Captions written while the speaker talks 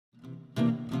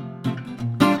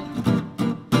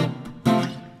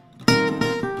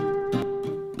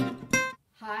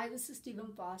this is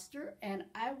Stephen Foster, and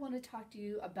I want to talk to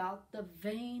you about the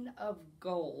vein of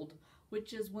gold,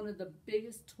 which is one of the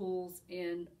biggest tools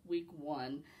in week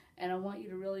one. And I want you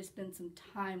to really spend some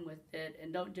time with it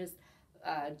and don't just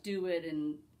do it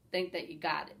and think that you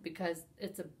got it, because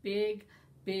it's a big,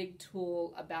 big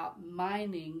tool about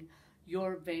mining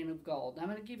your vein of gold. I'm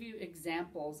going to give you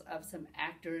examples of some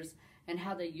actors and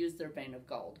how they use their vein of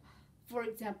gold. For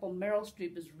example, Meryl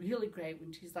Streep is really great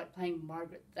when she's like playing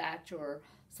Margaret Thatcher or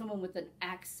someone with an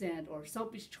accent, or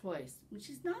Sophie's Choice. When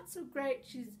she's not so great,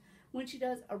 when she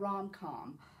does a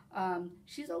rom-com.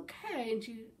 She's okay, and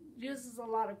she uses a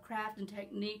lot of craft and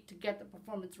technique to get the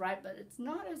performance right, but it's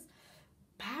not as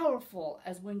powerful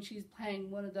as when she's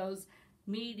playing one of those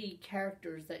meaty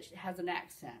characters that has an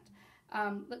accent.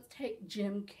 Let's take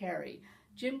Jim Carrey.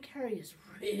 Jim Carrey is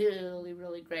really,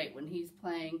 really great when he's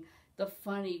playing the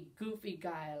funny, goofy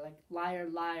guy like Liar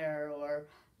Liar or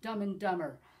Dumb and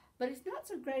Dumber. But he's not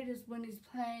so great as when he's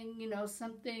playing,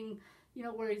 something,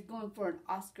 where he's going for an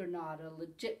Oscar nod, a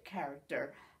legit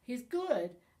character. He's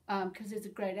good because he's a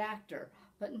great actor,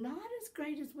 but not as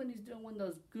great as when he's doing one of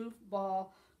those goofball,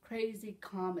 crazy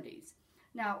comedies.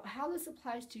 Now, how this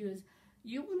applies to you is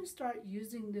you want to start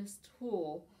using this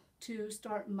tool to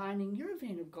start mining your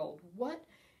vein of gold. What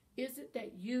is it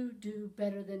that you do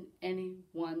better than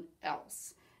anyone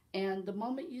else? And the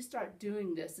moment you start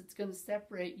doing this, it's going to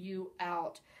separate you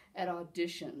out at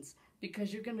auditions,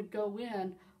 because you're going to go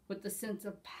in with the sense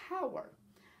of power.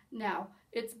 Now,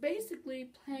 it's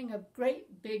basically playing a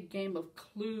great big game of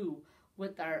Clue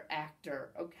with our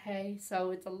actor, okay?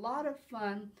 So it's a lot of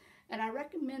fun, and I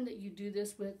recommend that you do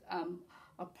this with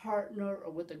a partner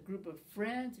or with a group of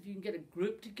friends. If you can get a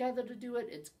group together to do it,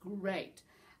 it's great.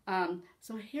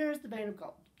 So here's the vein of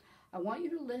gold. I want you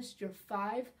to list your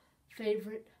 5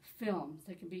 favorite films.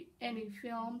 They can be any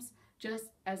films, just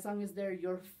as long as they're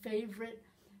your favorite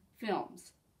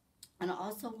films. And I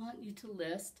also want you to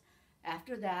list,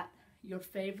 after that, your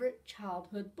favorite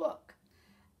childhood book.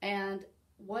 And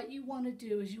what you want to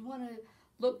do is you want to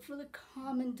look for the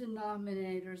common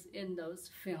denominators in those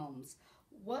films.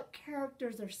 What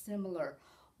characters are similar?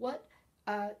 What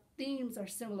themes are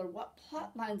similar? What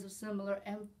plot lines are similar?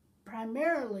 And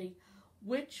primarily,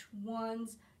 which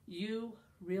ones you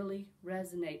really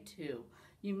resonate to.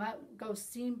 You might go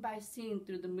scene by scene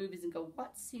through the movies and go,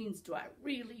 what scenes do I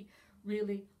really,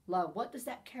 really love? What does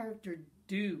that character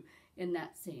do in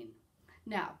that scene?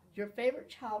 Now, your favorite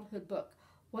childhood book.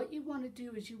 What you want to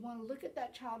do is you want to look at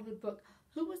that childhood book.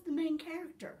 Who was the main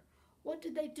character? What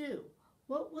did they do?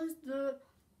 What was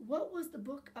the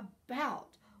book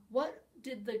about? What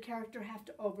did the character have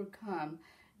to overcome?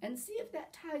 And see if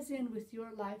that ties in with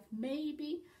your life,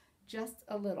 maybe just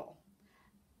a little.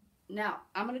 Now,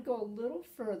 I'm going to go a little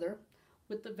further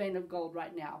with the vein of gold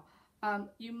right now.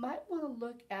 You might want to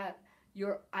look at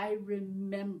your I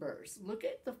remembers. Look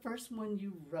at the first one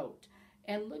you wrote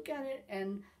and look at it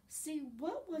and see,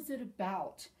 what was it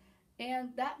about? And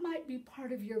that might be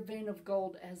part of your vein of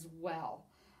gold as well.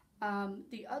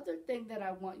 The other thing that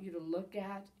I want you to look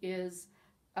at is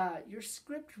your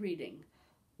script reading.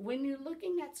 When you're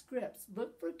looking at scripts,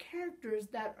 look for characters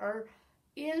that are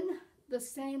in the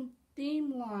same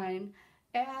theme line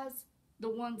as the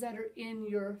ones that are in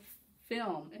your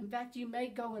film. In fact, you may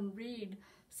go and read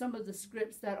some of the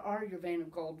scripts that are your vein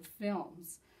of gold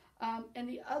films. And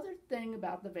the other thing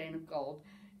about the vein of gold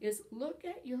is look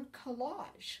at your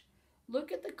collage.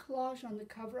 Look at the collage on the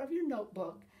cover of your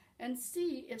notebook and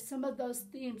see if some of those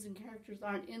themes and characters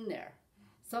aren't in there.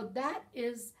 So that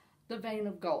is the vein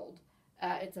of gold.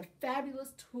 It's a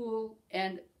fabulous tool,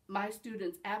 and my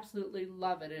students absolutely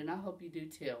love it, and I hope you do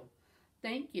too.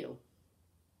 Thank you.